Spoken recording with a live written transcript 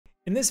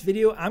In this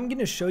video, I'm going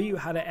to show you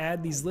how to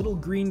add these little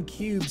green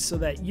cubes so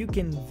that you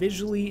can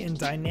visually and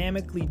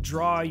dynamically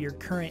draw your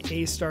current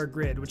A-star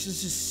grid, which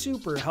is just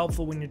super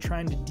helpful when you're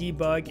trying to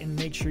debug and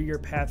make sure your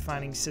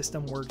pathfinding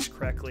system works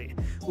correctly.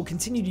 We'll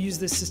continue to use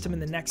this system in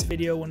the next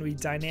video when we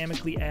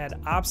dynamically add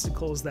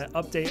obstacles that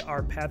update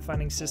our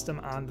pathfinding system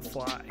on the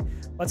fly.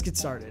 Let's get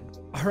started.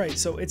 All right,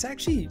 so it's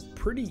actually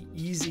pretty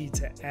easy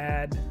to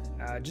add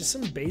just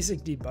some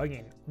basic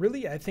debugging.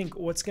 Really, I think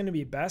what's going to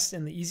be best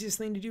and the easiest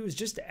thing to do is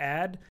just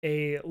add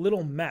a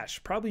little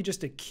mesh, probably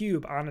just a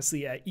cube,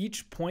 honestly, at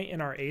each point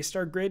in our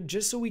A-star grid,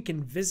 just so we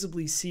can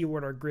visibly see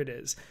what our grid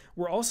is.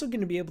 We're also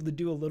going to be able to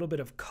do a little bit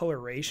of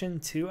coloration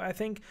too, I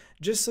think,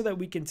 just so that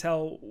we can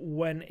tell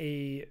when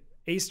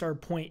A-star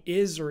point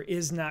is or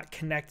is not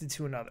connected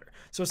to another.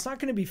 So it's not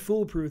going to be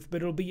foolproof,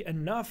 but it'll be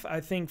enough,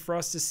 I think, for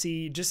us to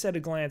see just at a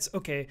glance,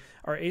 okay,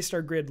 our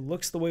A-star grid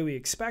looks the way we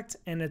expect,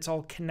 and it's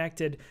all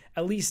connected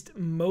at least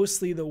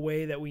mostly the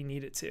way that we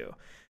need it to.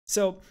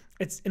 So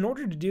in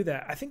order to do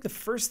that, I think the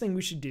first thing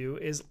we should do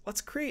is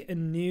let's create a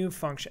new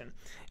function.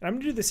 And I'm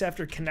going to do this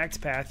after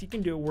connect path. You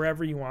can do it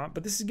wherever you want,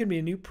 but this is going to be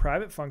a new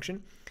private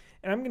function.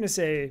 And I'm going to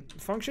say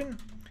function,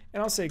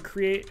 and I'll say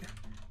create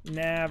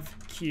nav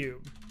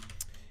cube.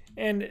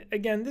 And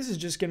again, this is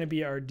just going to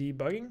be our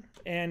debugging.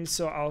 And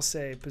so I'll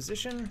say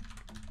position.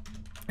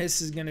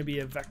 This is going to be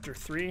a vector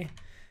 3.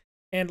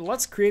 And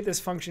let's create this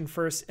function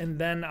first, and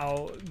then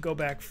I'll go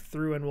back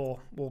through and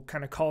we'll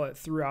kind of call it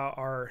throughout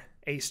our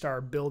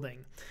A-star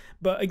building.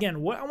 But again,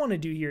 what I want to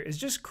do here is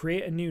just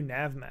create a new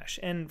nav mesh.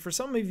 And for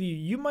some of you,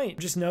 you might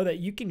just know that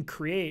you can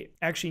create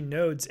actually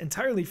nodes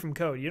entirely from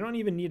code. You don't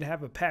even need to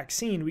have a pack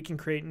scene. We can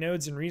create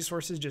nodes and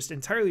resources just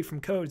entirely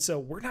from code. So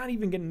we're not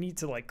even going to need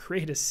to like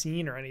create a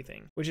scene or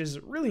anything, which is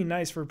really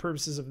nice for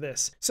purposes of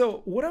this.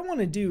 So what I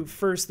want to do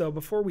first though,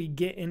 before we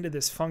get into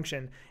this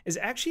function, is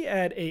actually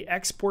add a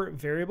export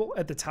variable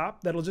at the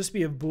top that'll just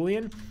be a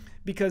Boolean.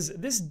 Because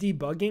this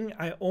debugging,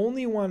 I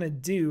only want to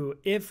do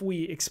if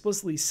we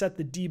explicitly set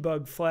the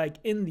debug flag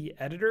in the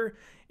editor.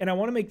 And I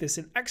want to make this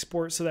an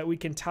export so that we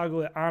can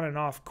toggle it on and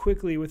off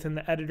quickly within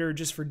the editor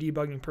just for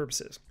debugging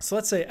purposes. So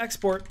let's say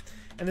export,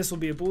 and this will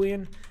be a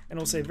Boolean, and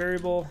we'll say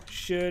variable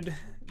should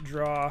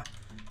draw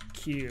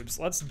cubes.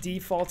 Let's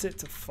default it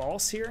to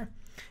false here.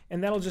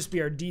 And that'll just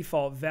be our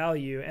default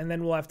value. And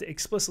then we'll have to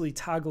explicitly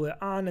toggle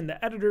it on in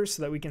the editor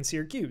so that we can see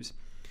our cubes.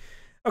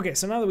 Okay,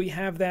 so now that we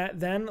have that,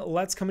 then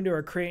let's come into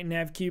our create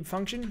nav cube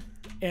function.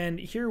 And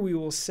here we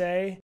will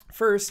say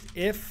first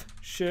if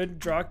should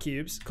draw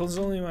cubes, because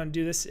only want to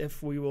do this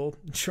if we will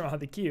draw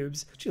the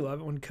cubes. Don't you love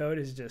it when code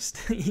is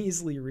just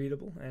easily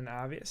readable and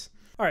obvious?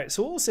 All right,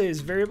 so what we'll say is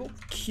variable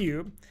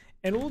cube,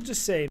 and we'll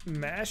just say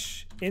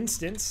mesh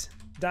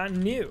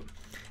instance.new.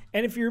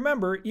 And if you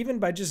remember, even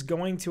by just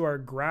going to our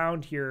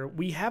ground here,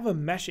 we have a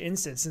mesh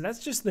instance, and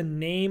that's just the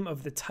name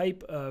of the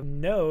type of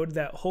node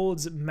that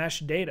holds mesh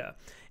data.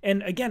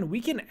 And again,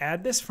 we can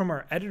add this from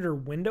our editor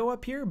window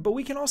up here, but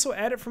we can also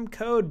add it from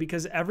code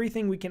because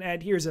everything we can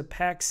add here is a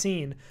pack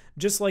scene,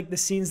 just like the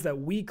scenes that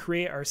we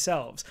create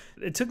ourselves.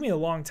 It took me a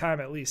long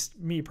time, at least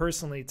me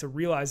personally, to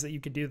realize that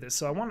you could do this.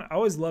 So I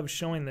always love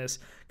showing this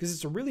because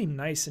it's a really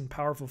nice and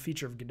powerful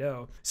feature of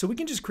Godot. So we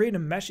can just create a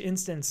mesh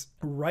instance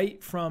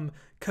right from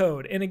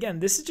code. And again,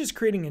 this is just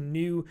creating a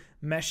new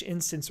mesh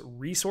instance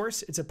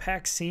resource. It's a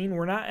pack scene.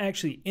 We're not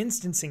actually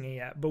instancing it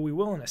yet, but we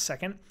will in a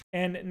second.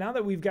 And now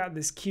that we've got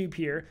this cube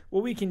here,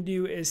 what we can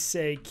do is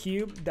say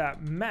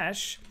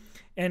cube.mesh.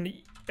 And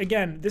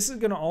again, this is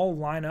going to all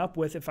line up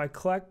with if I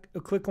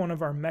click one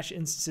of our mesh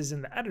instances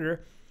in the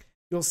editor,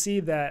 you'll see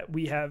that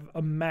we have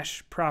a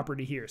mesh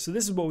property here. So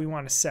this is what we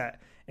want to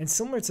set. And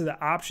similar to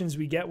the options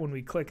we get when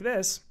we click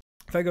this,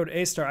 if I go to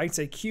A-star, I can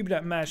say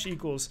cube.mesh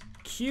equals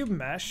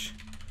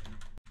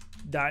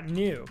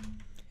CubeMesh.new.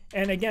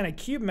 And again, a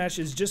cube mesh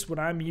is just what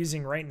I'm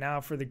using right now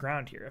for the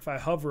ground here. If I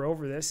hover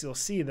over this, you'll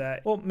see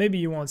that, well, maybe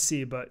you won't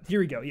see, but here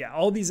we go. Yeah,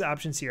 all these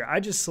options here. I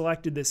just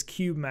selected this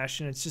cube mesh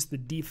and it's just the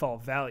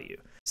default value.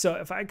 So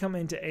if I come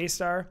into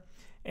A-star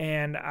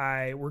and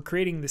we're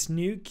creating this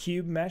new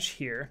cube mesh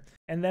here,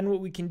 and then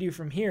what we can do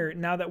from here,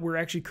 now that we're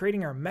actually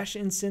creating our mesh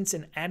instance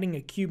and adding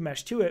a cube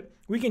mesh to it,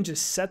 we can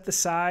just set the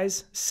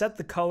size, set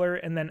the color,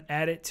 and then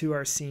add it to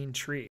our scene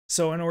tree.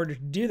 So in order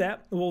to do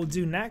that, what we'll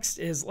do next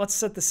is let's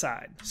set the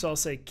size. So I'll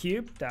say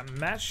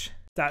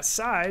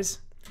cube.mesh.size,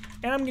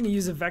 and I'm going to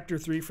use a vector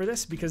 3 for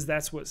this because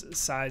that's what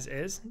size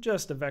is,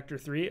 just a vector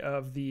 3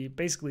 of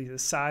basically the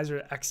size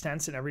or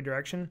extents in every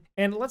direction.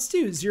 And let's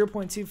do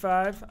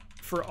 0.25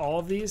 for all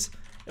of these.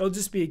 It'll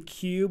just be a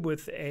cube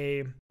with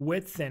a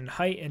width and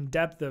height and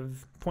depth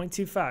of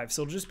 0.25.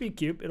 So it'll just be a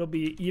cube. It'll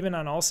be even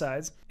on all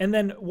sides. And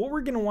then what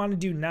we're going to want to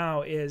do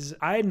now is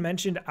I had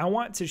mentioned I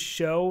want to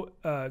show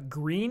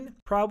green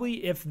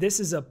probably if this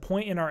is a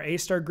point in our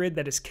A-star grid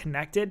that is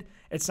connected.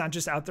 It's not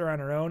just out there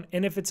on our own.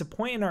 And if it's a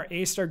point in our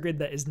A-star grid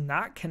that is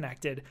not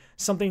connected,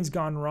 something's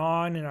gone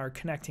wrong in our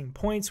connecting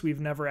points.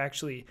 We've never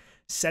actually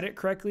set it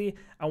correctly,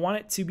 I want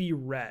it to be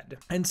red.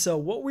 And so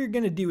what we're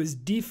gonna do is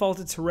default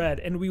it to red,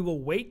 and we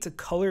will wait to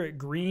color it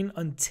green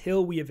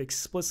until we have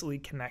explicitly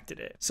connected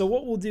it. So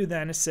what we'll do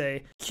then is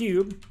say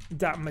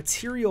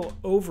cube.material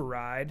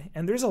override,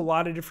 and there's a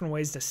lot of different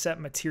ways to set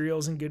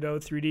materials in Godot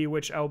 3D,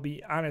 which I'll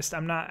be honest,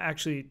 I'm not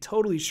actually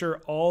totally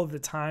sure all of the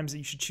times that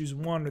you should choose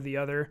one or the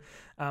other.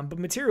 But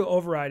material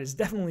override is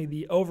definitely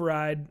the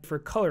override for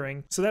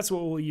coloring. So that's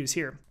what we'll use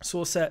here. So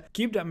we'll set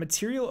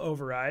cube.material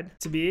override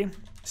to be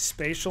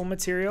spatial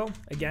material.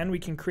 Again, we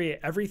can create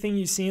everything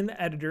you see in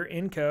the editor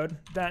in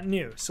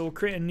code.new. So we'll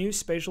create a new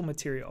spatial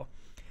material.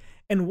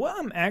 And what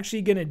I'm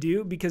actually gonna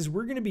do, because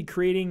we're gonna be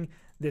creating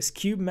this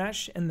cube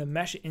mesh and the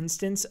mesh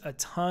instance a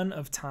ton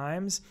of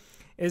times,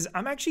 is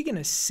I'm actually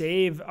gonna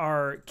save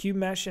our cube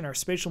mesh and our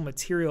spatial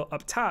material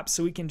up top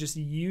so we can just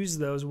use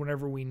those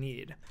whenever we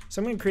need.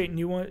 So I'm gonna create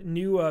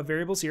new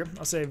variables here.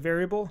 I'll say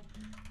variable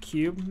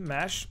cube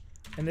mesh,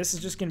 and this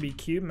is just gonna be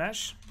cube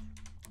mesh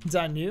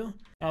 .new.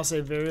 I'll say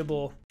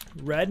variable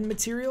red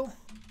material,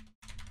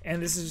 and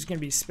this is just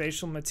gonna be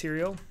spatial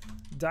material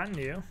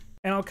 .new.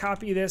 And I'll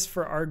copy this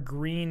for our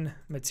green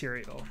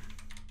material.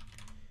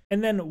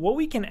 And then what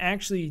we can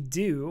actually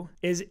do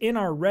is in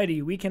our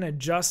ready, we can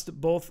adjust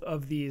both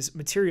of these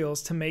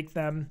materials to make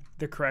them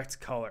the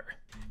correct color.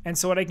 And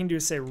so what I can do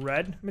is say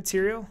red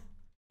material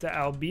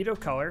albedo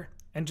color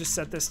and just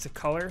set this to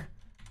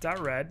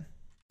color.red.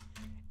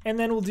 And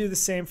then we'll do the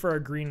same for our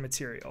green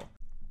material.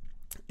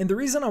 And the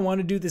reason I want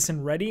to do this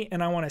in ready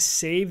and I want to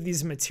save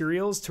these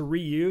materials to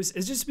reuse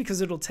is just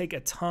because it'll take a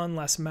ton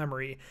less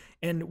memory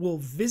and will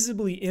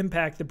visibly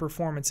impact the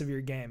performance of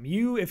your game.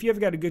 If you have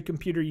got a good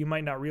computer, you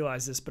might not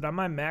realize this, but on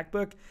my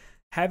MacBook,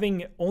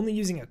 only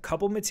using a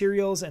couple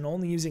materials and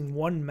only using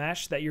one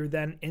mesh that you're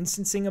then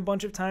instancing a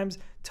bunch of times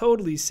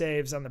totally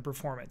saves on the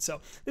performance.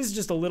 So this is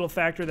just a little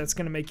factor that's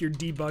going to make your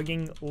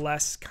debugging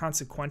less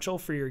consequential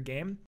for your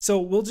game. So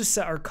we'll just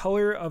set our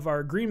color of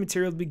our green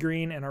material to be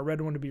green and our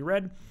red one to be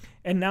red.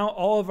 And now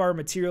all of our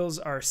materials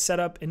are set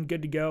up and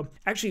good to go.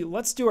 Actually,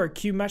 let's do our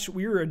cube mesh.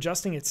 We were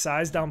adjusting its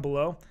size down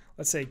below.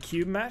 Let's say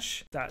cube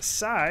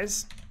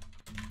mesh.size,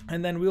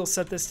 and then we'll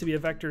set this to be a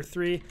vector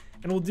 3,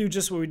 and we'll do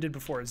just what we did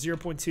before,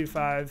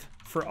 0.25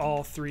 for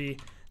all 3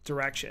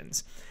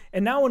 directions.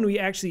 And now when we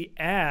actually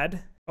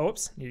add,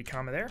 oops, need a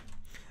comma there.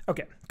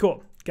 Okay,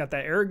 cool. Got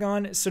that error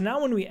gone. So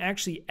now when we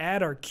actually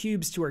add our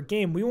cubes to our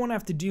game, we won't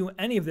have to do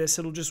any of this.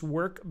 It'll just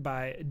work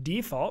by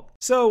default.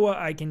 So what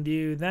I can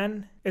do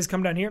then is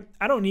come down here.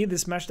 I don't need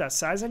this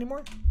mesh.size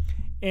anymore.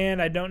 And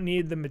I don't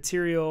need the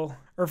material,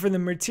 or for the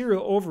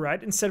material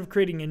override, instead of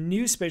creating a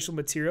new spatial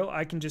material,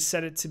 I can just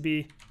set it to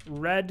be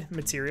red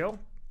material.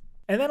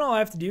 And then all I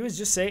have to do is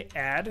just say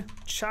add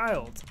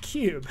child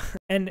cube.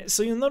 And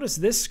so you'll notice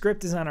this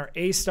script is on our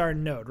A star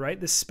node, right?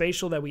 This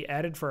spatial that we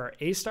added for our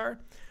A star.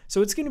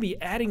 So it's going to be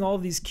adding all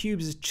of these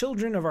cubes as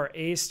children of our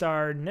A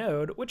star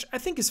node, which I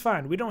think is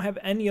fine. We don't have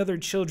any other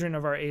children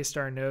of our A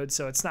star node,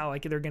 so it's not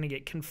like they're going to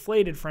get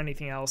conflated for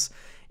anything else.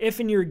 If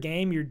in your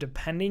game you're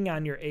depending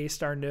on your A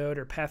star node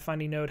or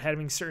pathfinding node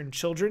having certain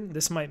children,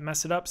 this might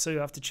mess it up, so you'll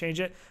have to change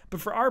it.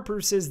 But for our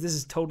purposes, this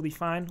is totally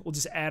fine. We'll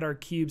just add our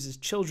cubes as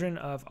children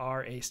of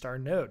our A star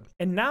node.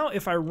 And now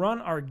if I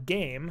run our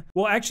game,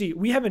 well, actually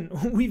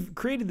we've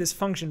created this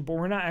function, but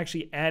we're not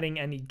actually adding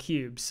any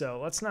cubes. So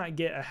let's not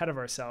get ahead of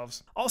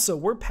ourselves. Also,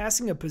 we're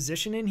passing a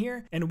position in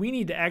here, and we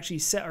need to actually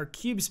set our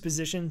cube's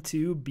position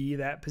to be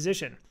that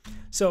position.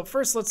 So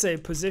first, let's say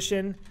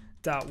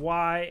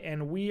position.y,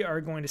 and we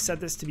are going to set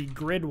this to be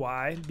grid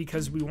y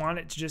because we want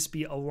it to just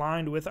be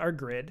aligned with our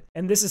grid.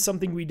 And this is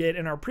something we did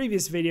in our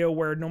previous video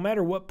where no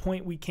matter what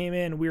point we came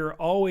in, we were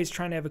always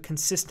trying to have a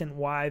consistent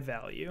y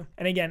value.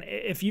 And again,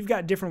 if you've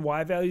got different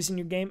y values in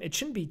your game, it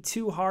shouldn't be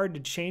too hard to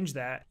change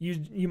that.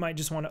 You might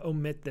just want to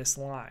omit this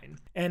line.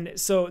 And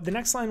so the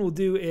next line we'll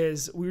do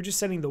is we were just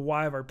setting the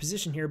y of our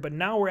position here, but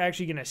now we're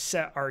actually going to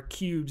set our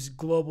cube's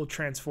global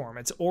transform,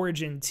 its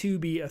origin, to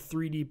be a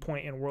 3D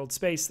point in world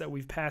space that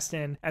we've passed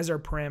in as our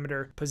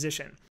parameter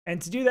position.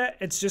 And to do that,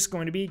 it's just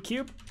going to be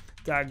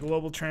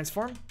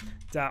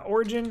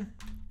cube.globalTransform.origin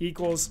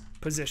equals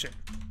position.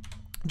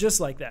 Just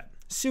like that.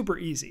 Super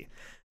easy.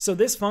 So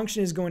this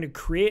function is going to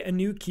create a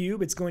new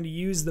cube. It's going to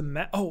use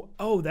the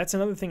oh, that's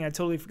another thing I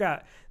totally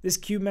forgot. This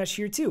cube mesh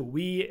here too.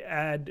 We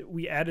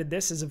added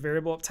this as a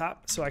variable up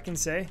top, so I can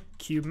say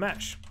cube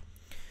mesh.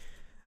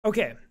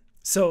 Okay.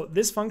 So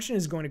this function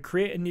is going to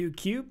create a new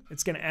cube.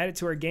 It's going to add it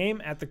to our game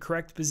at the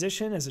correct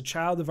position as a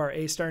child of our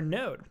A star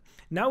node.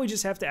 Now we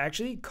just have to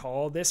actually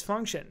call this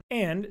function.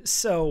 And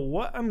so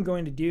what I'm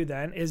going to do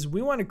then is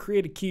we want to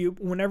create a cube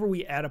whenever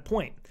we add a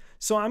point.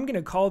 So I'm going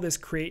to call this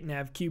create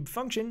nav cube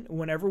function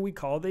whenever we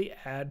call the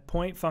add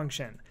point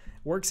function.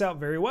 Works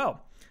out very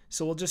well.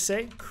 So we'll just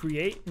say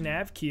create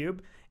nav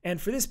cube. And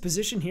for this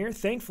position here,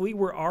 thankfully,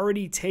 we're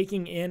already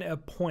taking in a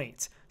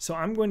point. So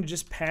I'm going to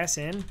just pass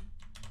in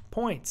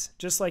points,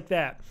 just like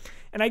that.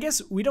 And I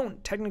guess we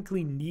don't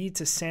technically need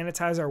to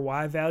sanitize our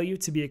y value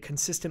to be a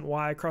consistent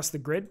y across the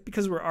grid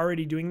because we're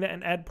already doing that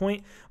in add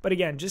point. But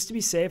again, just to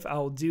be safe,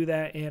 I'll do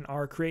that in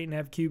our create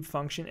nav cube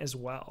function as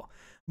well.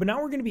 But now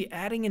we're going to be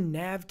adding a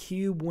nav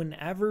cube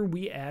whenever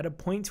we add a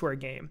point to our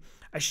game.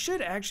 I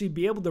should actually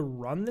be able to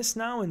run this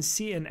now and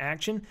see in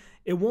action.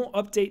 It won't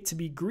update to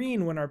be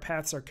green when our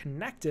paths are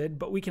connected,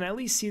 but we can at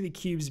least see the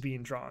cubes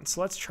being drawn.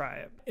 So let's try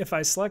it. If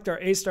I select our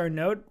A*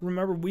 node,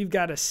 remember we've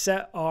got to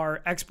set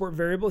our export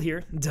variable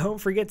here.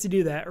 Don't forget to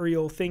do that or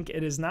you'll think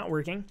it is not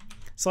working.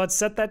 So let's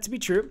set that to be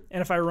true.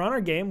 And if I run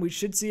our game, we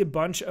should see a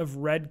bunch of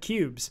red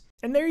cubes.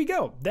 And there you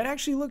go. That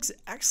actually looks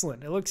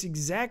excellent. It looks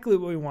exactly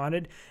what we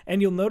wanted.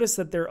 And you'll notice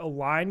that they're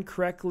aligned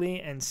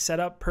correctly and set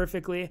up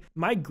perfectly.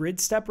 My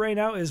grid step right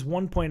now is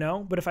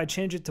 1.0, but if I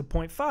change it to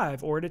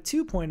 0.5 or to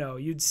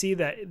 2.0, you'd see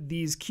that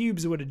these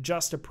cubes would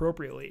adjust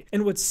appropriately.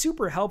 And what's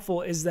super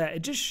helpful is that it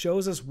just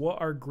shows us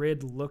what our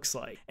grid looks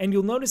like. And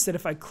you'll notice that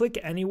if I click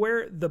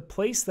anywhere, the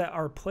place that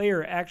our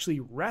player actually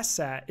rests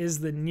at is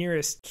the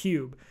nearest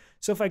cube.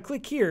 So if I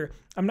click here,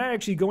 I'm not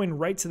actually going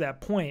right to that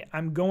point.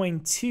 I'm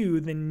going to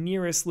the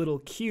nearest little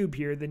cube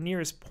here, the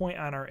nearest point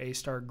on our A*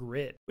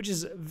 grid, which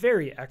is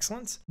very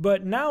excellent.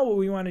 But now what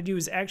we want to do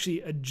is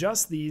actually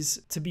adjust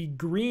these to be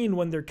green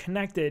when they're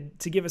connected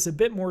to give us a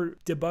bit more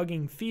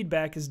debugging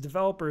feedback as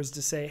developers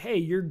to say, hey,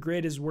 your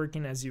grid is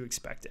working as you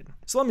expected.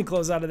 So let me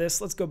close out of this.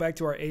 Let's go back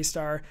to our A*.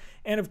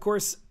 And of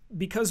course,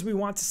 because we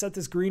want to set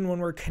this green when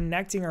we're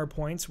connecting our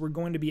points, we're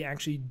going to be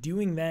actually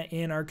doing that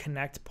in our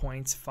connect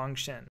points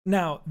function.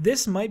 Now,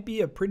 this might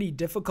be a pretty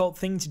difficult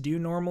thing to do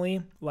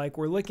normally. Like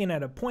we're looking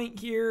at a point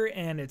here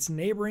and it's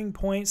neighboring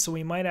points, so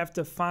we might have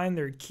to find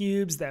their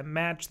cubes that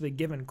match the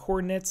given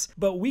coordinates.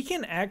 But we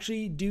can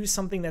actually do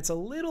something that's a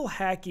little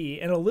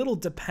hacky and a little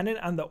dependent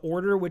on the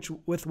order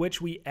with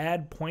which we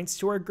add points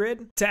to our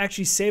grid to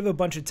actually save a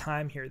bunch of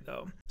time here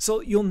though. So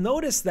you'll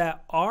notice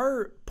that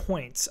our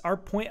points, our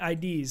point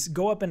IDs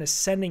go up in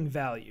ascending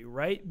value,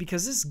 right?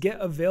 Because this get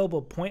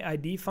available point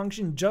ID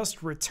function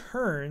just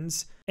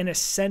returns an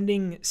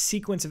ascending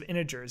sequence of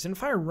integers. And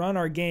if I run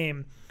our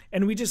game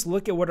and we just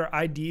look at what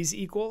our IDs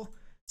equal,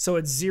 so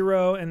it's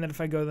 0, and then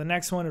if I go to the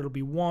next one, it'll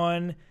be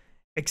 1,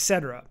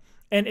 etc.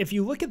 And if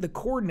you look at the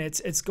coordinates,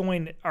 it's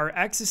going, our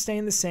x is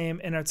staying the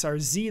same and it's our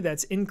z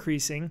that's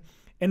increasing.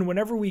 And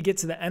whenever we get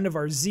to the end of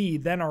our z,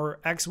 then our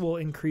x will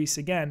increase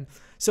again.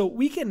 So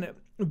we can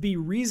be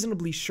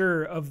reasonably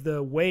sure of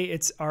the way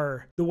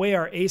our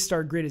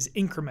A* grid is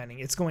incrementing.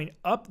 It's going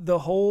up the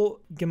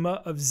whole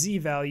gamut of z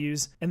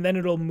values, and then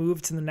it'll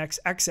move to the next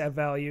x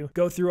value,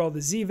 go through all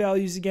the z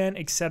values again,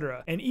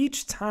 etc. And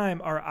each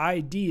time our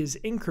ID is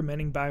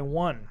incrementing by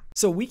 1.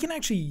 So we can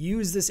actually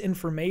use this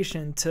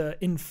information to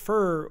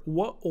infer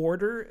what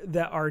order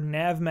that our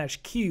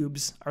navmesh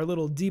cubes, our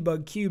little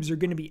debug cubes, are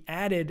going to be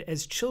added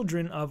as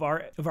children of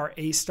our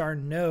A*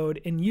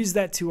 node and use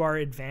that to our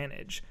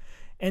advantage.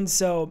 And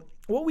so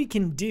what we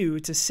can do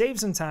to save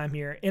some time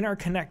here in our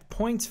connect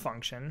points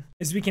function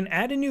is we can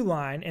add a new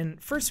line,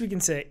 and first we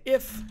can say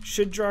if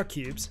should draw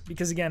cubes,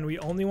 because again, we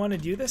only want to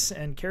do this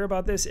and care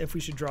about this if we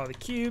should draw the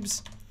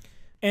cubes.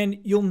 And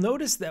you'll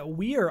notice that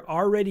we are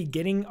already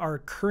getting our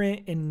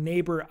current and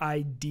neighbor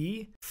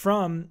ID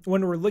from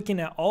when we're looking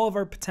at all of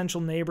our potential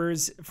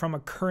neighbors from a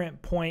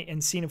current point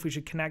and seeing if we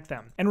should connect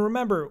them. And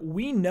remember,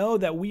 we know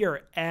that we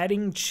are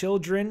adding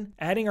children,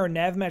 adding our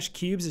navmesh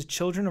cubes as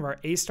children of our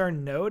A*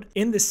 node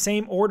in the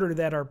same order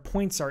that our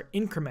points are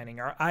incrementing,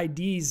 our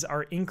IDs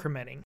are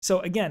incrementing. So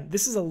again,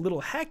 this is a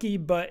little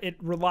hacky, but it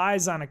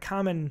relies on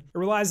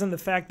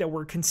the fact that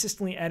we're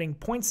consistently adding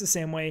points the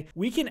same way.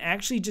 We can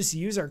actually just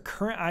use our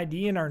current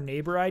ID and our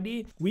neighbor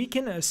ID. We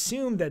can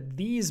assume that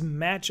these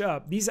match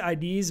up. These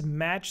IDs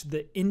match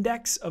the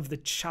index of the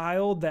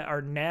child that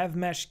our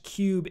navmesh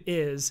cube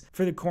is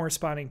for the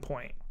corresponding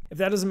point. If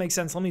that doesn't make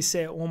sense, let me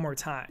say it one more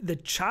time. The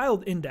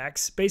child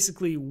index,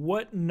 basically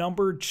what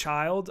numbered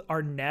child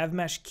our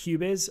navmesh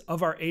cube is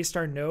of our A*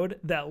 node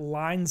that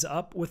lines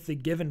up with the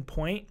given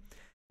point,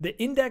 the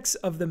index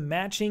of the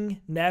matching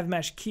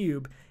navmesh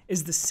cube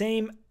is the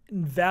same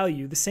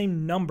value, the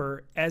same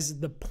number as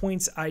the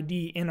points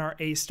ID in our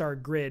A*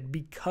 grid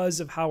because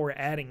of how we're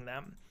adding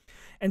them.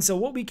 And so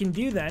what we can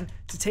do then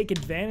to take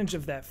advantage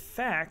of that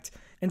fact,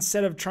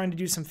 instead of trying to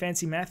do some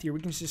fancy math here, we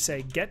can just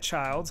say get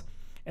child,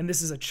 and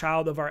this is a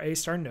child of our A*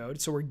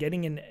 node, so we're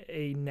getting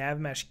a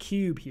navmesh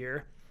cube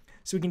here.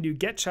 So we can do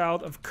get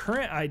child of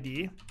current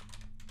ID.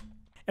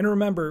 And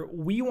remember,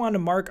 we want to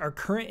mark our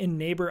current and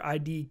neighbor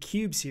ID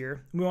cubes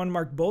here. We want to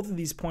mark both of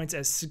these points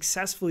as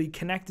successfully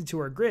connected to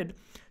our grid,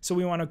 so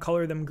we want to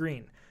color them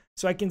green.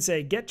 So I can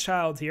say get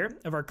child here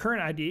of our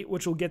current ID,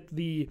 which will get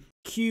the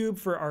cube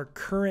for our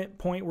current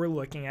point we're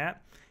looking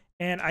at.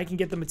 And I can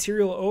get the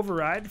material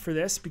override for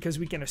this because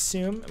we can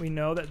assume, we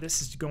know that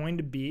this is going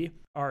to be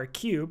our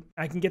cube.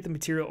 I can get the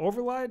material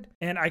override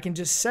and I can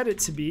just set it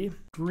to be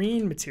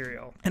green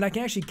material. And I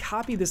can actually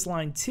copy this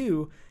line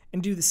too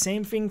and do the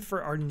same thing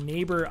for our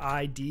neighbor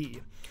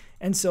ID.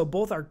 And so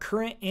both our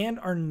current and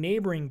our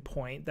neighboring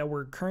point that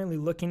we're currently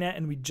looking at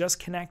and we just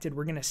connected,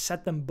 we're gonna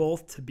set them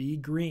both to be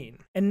green.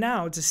 And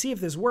now to see if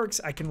this works,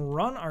 I can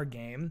run our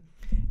game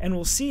and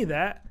we'll see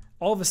that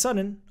all of a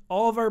sudden,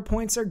 all of our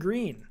points are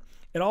green.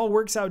 It all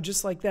works out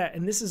just like that.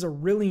 And this is a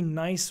really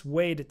nice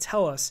way to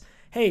tell us,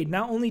 hey,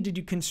 not only did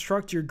you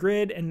construct your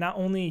grid, and not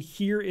only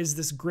here is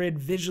this grid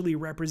visually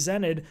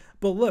represented,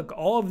 but look,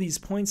 all of these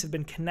points have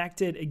been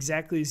connected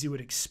exactly as you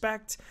would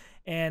expect.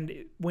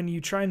 And when you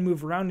try and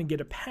move around and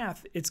get a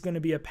path, it's going to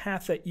be a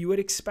path that you would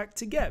expect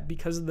to get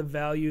because of the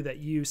value that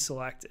you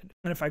selected.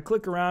 And if I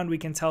click around, we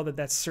can tell that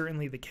that's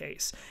certainly the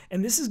case.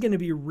 And this is going to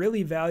be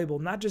really valuable,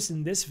 not just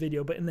in this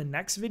video, but in the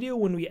next video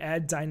when we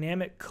add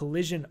dynamic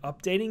collision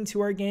updating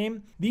to our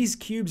game. These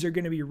cubes are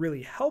going to be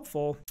really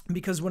helpful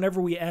because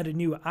whenever we add a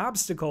new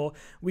obstacle,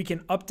 we can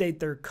update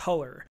their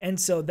color. And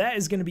so that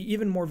is going to be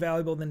even more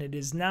valuable than it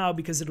is now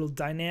because it'll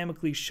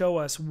dynamically show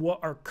us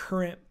what our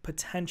current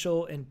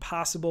potential and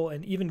possible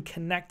and even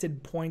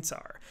connected points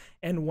are,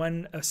 and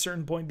when a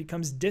certain point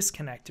becomes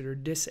disconnected or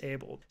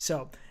disabled.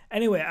 So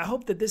anyway, I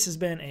hope that this has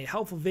been a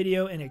helpful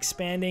video in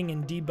expanding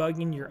and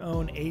debugging your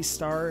own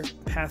A-star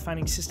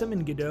pathfinding system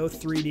in Godot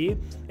 3D.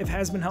 If it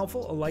has been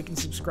helpful, a like and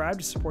subscribe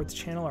to support the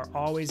channel are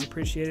always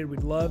appreciated.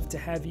 We'd love to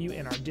have you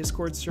in our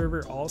Discord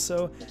server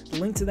also. The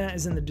link to that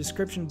is in the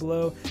description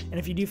below. And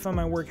if you do find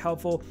my work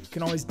helpful, you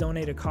can always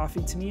donate a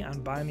coffee to me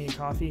on Buy Me a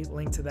Coffee.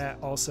 Link to that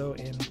also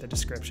in the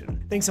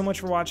description. Thanks so much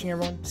for watching,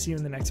 everyone. See you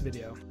in the next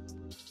video.